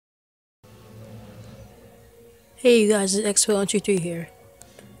Hey you guys, it's Expo123 here,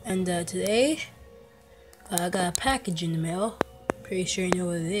 and today I got a package in the mail. Pretty sure you know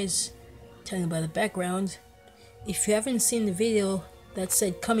what it is. Telling you about the background. If you haven't seen the video that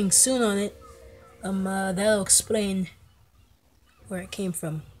said coming soon on it, that'll explain where it came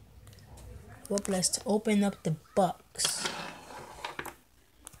from. Well, let's open up the box.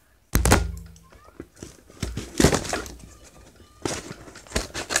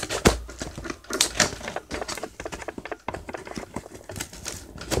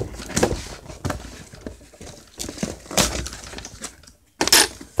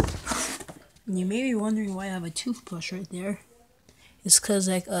 And you may be wondering why I have a toothbrush right there. It's cause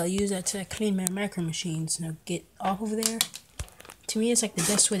I use that to clean my micro machines. Now get off of there. To me, it's like the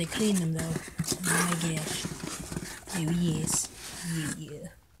best way to clean them, though. Oh my gosh! Oh yes, yeah.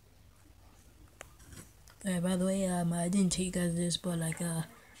 By the way, I didn't tell you guys this, but I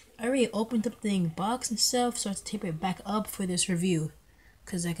already opened up the box and stuff, so I have to tape it back up for this review,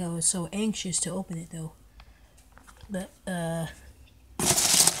 cause I was so anxious to open it though. But I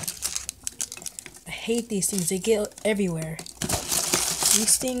hate these things. They get everywhere.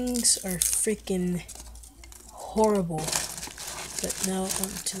 These things are freaking horrible. But now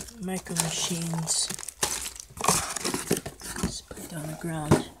onto micro machines. Just put it on the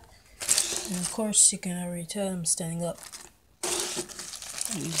ground. And of course, you can already tell I'm standing up.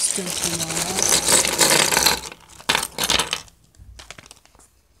 You still see my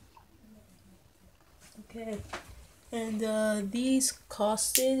Okay. And these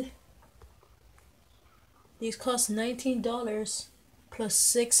cost $19 plus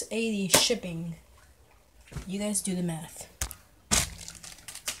 $6.80 shipping. You guys do the math.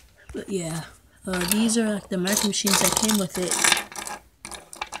 But yeah, these are like the micro machines that came with it.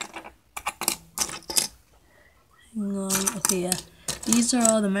 Hang on. Okay, yeah. These are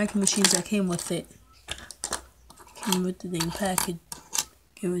all the micro machines that came with it. Came with the thing package.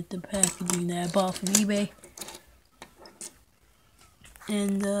 Came with the packaging that I bought from eBay.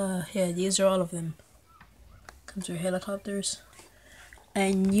 And yeah, these are all of them. Comes with helicopters.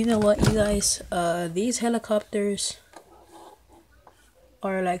 And you know what, you guys? These helicopters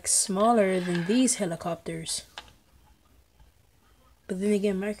are like smaller than these helicopters. But then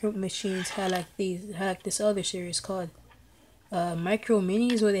again, micro machines had like this other series called Micro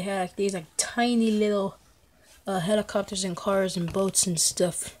Minis, where they had like these like tiny little helicopters and cars and boats and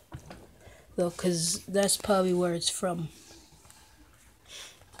stuff. Though, cause that's probably where it's from.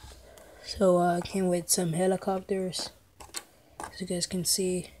 So it came with some helicopters. As you guys can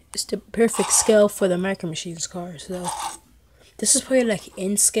see, it's the perfect scale for the micro machines cars. So this is probably like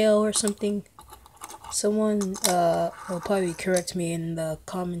in scale or something. Someone will probably correct me in the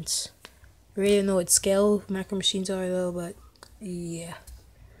comments. I really don't know what scale micro machines are though, but yeah.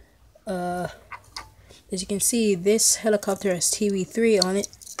 As you can see, this helicopter has TV3 on it,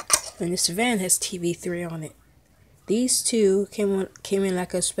 and this van has TV3 on it. These two came in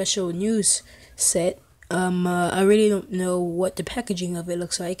like a special news set. I really don't know what the packaging of it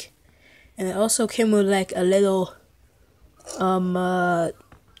looks like, and it also came with like a little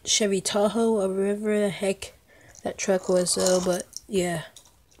Chevy Tahoe or whatever the heck that truck was though. But yeah,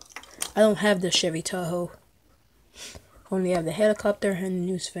 I don't have the Chevy Tahoe. Only have the helicopter and the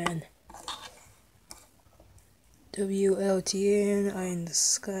news van. WLTN, eye in the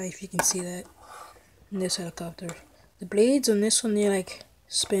sky, if you can see that. In this helicopter. The blades on this one, they like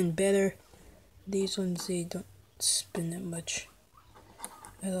spin better. These ones, they don't spin that much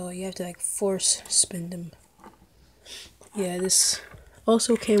at all. You have to like force spin them. Yeah, this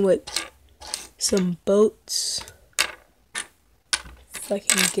also came with some boats. If I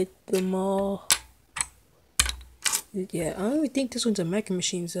can get them all. Yeah, I don't even think this one's a micro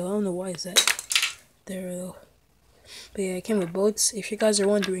machine, so I don't know why is that there though. But yeah, it came with boats. If you guys are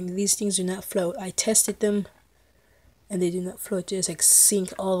wondering, these things do not float. I tested them, and they do not float. They just like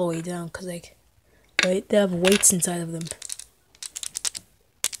sink all the way down, cause like, right, they have weights inside of them.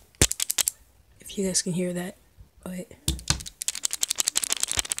 If you guys can hear that, wait,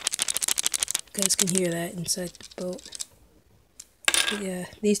 you guys can hear that inside the boat. But yeah,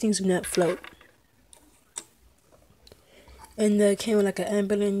 these things do not float. And it came with like an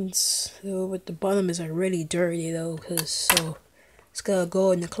ambulance, so but the bottom is like really dirty though, cause so it's gotta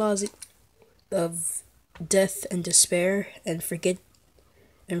go in the closet of death and despair and forgetting.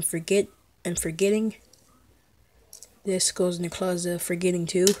 This goes in the closet of forgetting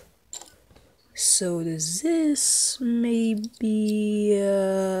too. So does this maybe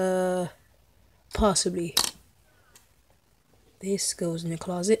possibly. This goes in the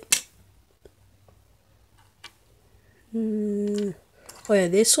closet. Oh yeah,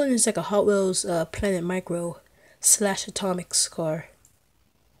 this one is like a Hot Wheels Planet Micro. slash Atomics car.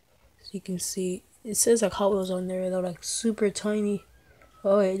 So you can see it says like Hot Wheels on there. They're like super tiny.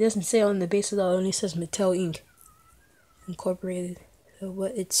 Oh, it doesn't say on the base of that. It only says Mattel Inc. Incorporated. So,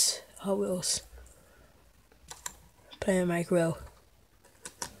 but it's Hot Wheels. Planet Micro.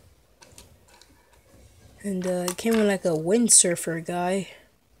 And it came with like a windsurfer guy.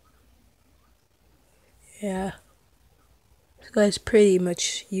 Yeah. This guy's pretty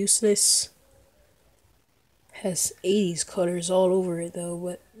much useless. Has 80s colors all over it though,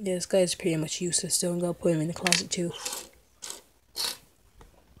 but yeah, this guy's pretty much useless. So I'm gonna put him in the closet too.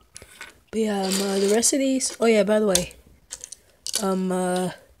 But yeah, the rest of these. Oh yeah, by the way,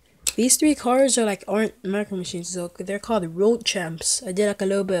 these three cars are like aren't micro machines though. They're called Road Champs. I did like a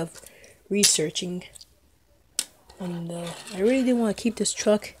little bit of researching, and I really didn't want to keep this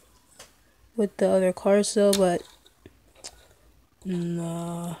truck with the other cars though, but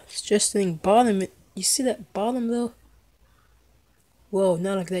no, it's just the bottom. You see that bottom though? Whoa,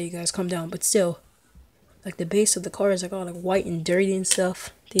 not like that, you guys. Calm down. But still, like the base of the car is like all like white and dirty and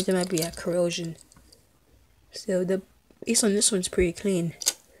stuff. I think there might be a corrosion. So the base on this one's pretty clean.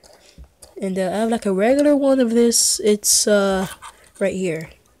 And I have like a regular one of this. It's right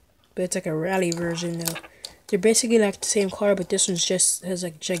here, but it's like a rally version though. They're basically like the same car, but this one's just has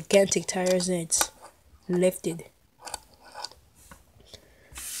like gigantic tires and it's lifted.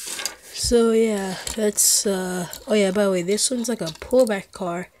 So yeah, that's oh yeah, by the way, this one's like a pullback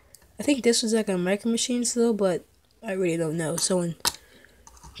car. I think this was like a Micro Machines though, but I really don't know. Someone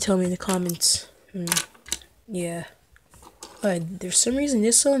tell me in the comments. Yeah. There's some reason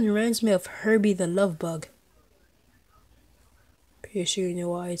this one reminds me of Herbie the Love Bug. Pretty sure you know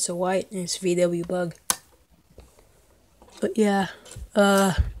why. It's a white and it's VW Bug. But yeah,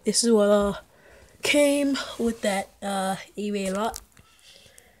 this is what came with that eBay lot.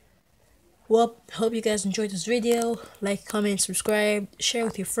 Well, hope you guys enjoyed this video. Like, comment, subscribe, share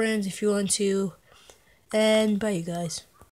with your friends if you want to. And bye, you guys.